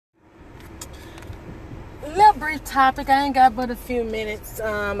little brief topic. I ain't got but a few minutes.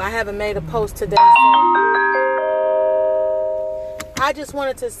 I haven't made a post today, so I just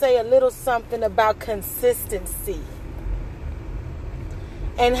wanted to say a little something about consistency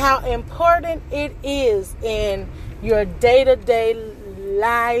and how important it is in your day-to-day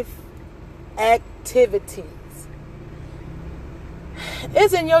life activities.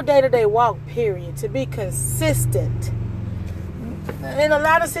 It's in your day-to-day walk, period, to be consistent. In a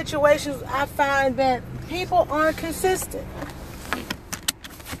lot of situations, I find that people aren't consistent.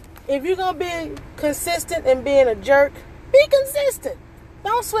 If you're going to be consistent in being a jerk, be consistent.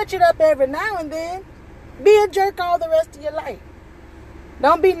 Don't switch it up every now and then. Be a jerk all the rest of your life.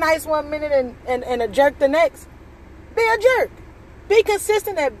 Don't be nice one minute and a jerk the next. Be a jerk. Be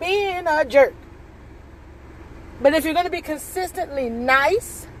consistent at being a jerk. But if you're going to be consistently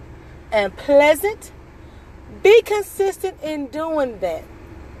nice and pleasant, be consistent in doing that.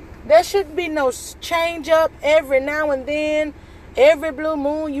 There should be no change up every now and then. Every blue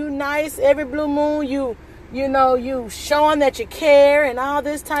moon you nice. Every blue moon you showing that you care and all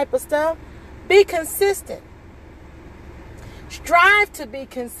this type of stuff. Be consistent. Strive to be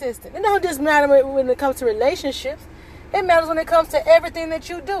consistent. It don't just matter when it comes to relationships. It matters when it comes to everything that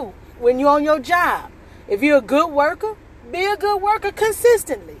you do. When you're on your job. If you're a good worker, be a good worker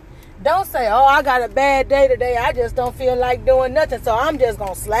consistently. Don't say, oh, I got a bad day today. I just don't feel like doing nothing, so I'm just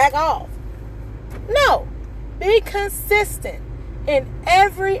going to slack off. No. Be consistent in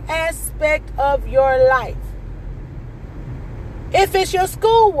every aspect of your life. If it's your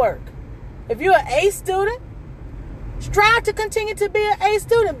schoolwork, if you're an A student, strive to continue to be an A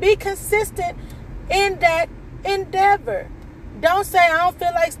student. Be consistent in that endeavor. Don't say, I don't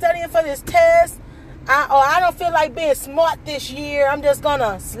feel like studying for this test. I don't feel like being smart this year. I'm just going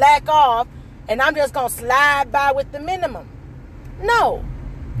to slack off and I'm just going to slide by with the minimum. No.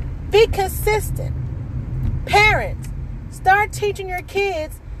 Be consistent. Parents, start teaching your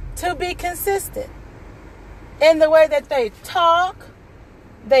kids to be consistent in the way that they talk,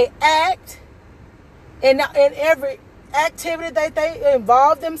 they act, in every activity that they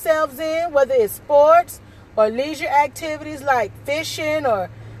involve themselves in, whether it's sports or leisure activities like fishing or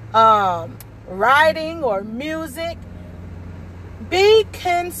writing or music. Be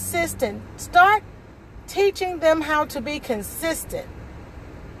consistent. Start teaching them how to be consistent.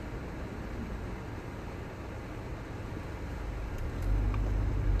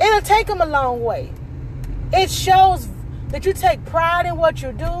 It'll take them a long way. It shows that you take pride in what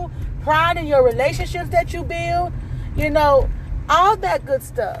you do, pride in your relationships that you build, all that good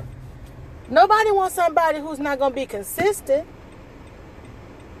stuff. Nobody wants somebody who's not going to be consistent.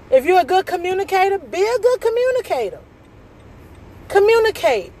 If you're a good communicator, be a good communicator.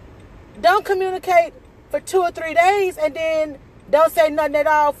 Communicate. Don't communicate for 2 or 3 days and then don't say nothing at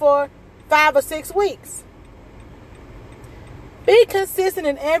all for 5 or 6 weeks. Be consistent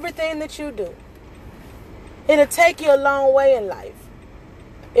in everything that you do. It'll take you a long way in life.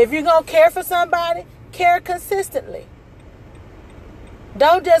 If you're going to care for somebody, care consistently.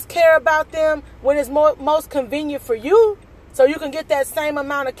 Don't just care about them when it's most convenient for you, so you can get that same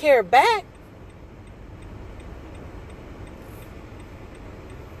amount of care back.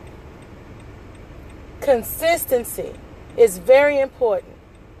 Consistency is very important.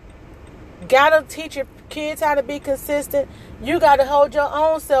 Gotta teach your kids how to be consistent. You gotta hold your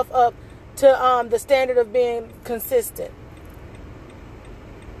own self up to the standard of being consistent.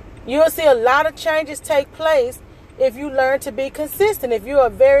 You'll see a lot of changes take place if you learn to be consistent. If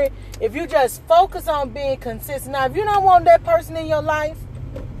you just focus on being consistent. Now, if you don't want that person in your life,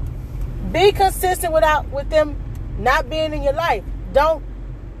 be consistent with them not being in your life. Don't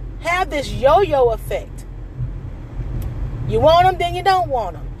have this yo-yo effect. You want them, then you don't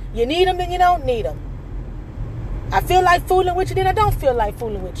want them. You need them, then you don't need them. I feel like fooling with you, then I don't feel like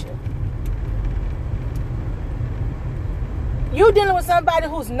fooling with you. You dealing with somebody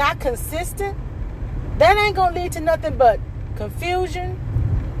who's not consistent, that ain't going to lead to nothing but confusion.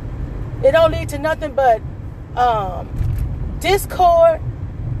 It don't lead to nothing but discord.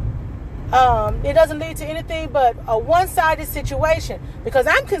 It doesn't lead to anything but a one-sided situation, because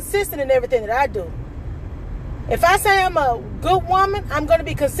I'm consistent in everything that I do. If I say I'm a good woman, I'm going to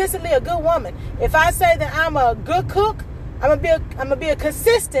be consistently a good woman. If I say that I'm a good cook, I'm going to be a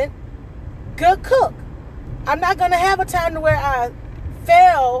consistent good cook. I'm not going to have a time where I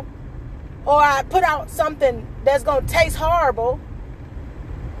fail or I put out something that's going to taste horrible,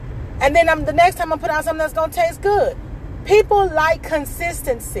 and then the next time I put out something that's going to taste good. People like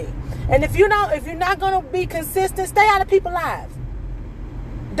consistency. And if you're not going to be consistent, stay out of people's lives.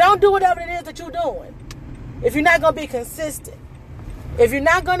 Don't do whatever it is that you're doing if you're not going to be consistent. If you're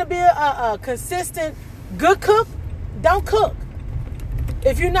not going to be a consistent Good cook, don't cook.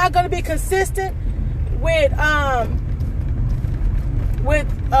 If you're not going to be consistent with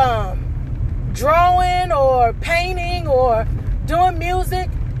drawing or painting or doing music,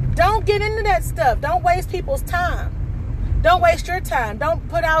 don't get into that stuff. Don't waste people's time. Don't waste your time.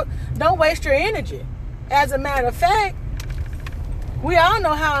 Don't waste your energy. As a matter of fact, we all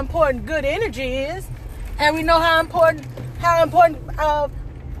know how important good energy is, and we know the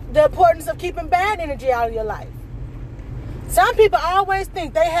importance of keeping bad energy out of your life. Some people always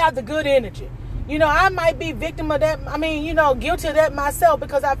think they have the good energy. I might be victim of that. Guilty of that myself,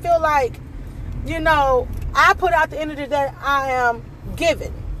 because I feel like, I put out the energy that I am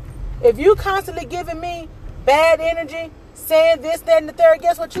given. If you constantly giving me bad energy, saying this, that, and the third,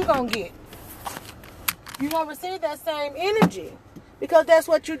 guess what you're going to get? You're going to receive that same energy, because that's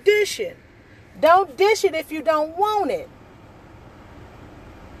what you're dishing. Don't dish it if you don't want it.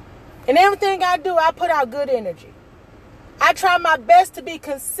 And everything I do, I put out good energy. I try my best to be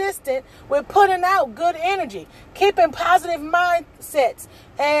consistent with putting out good energy, keeping positive mindsets,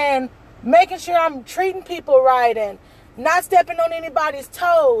 and making sure I'm treating people right and not stepping on anybody's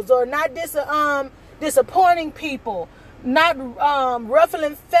toes, or not disappointing people, not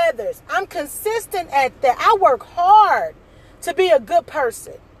ruffling feathers. I'm consistent at that. I work hard to be a good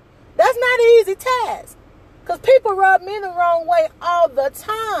person. That's not an easy task, because people rub me the wrong way all the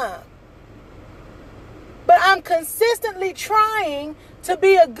time. But I'm consistently trying to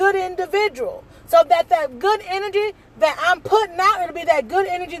be a good individual, so that good energy that I'm putting out, it'll be that good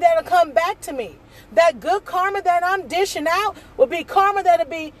energy that'll come back to me. That good karma that I'm dishing out will be karma that'll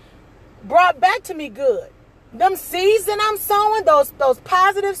be brought back to me good. Them seeds that I'm sowing, those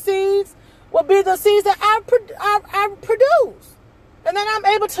positive seeds, will be the seeds that I produce. And then I'm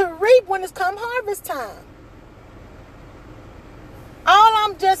able to reap when it's come harvest time. All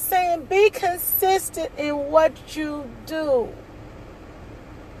I'm just saying, be consistent in what you do.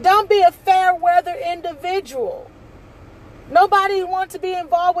 Don't be a fair weather individual. Nobody wants to be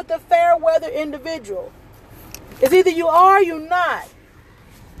involved with a fair weather individual. It's either you are or you're not.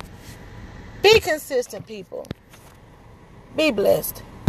 Be consistent, people. Be blessed.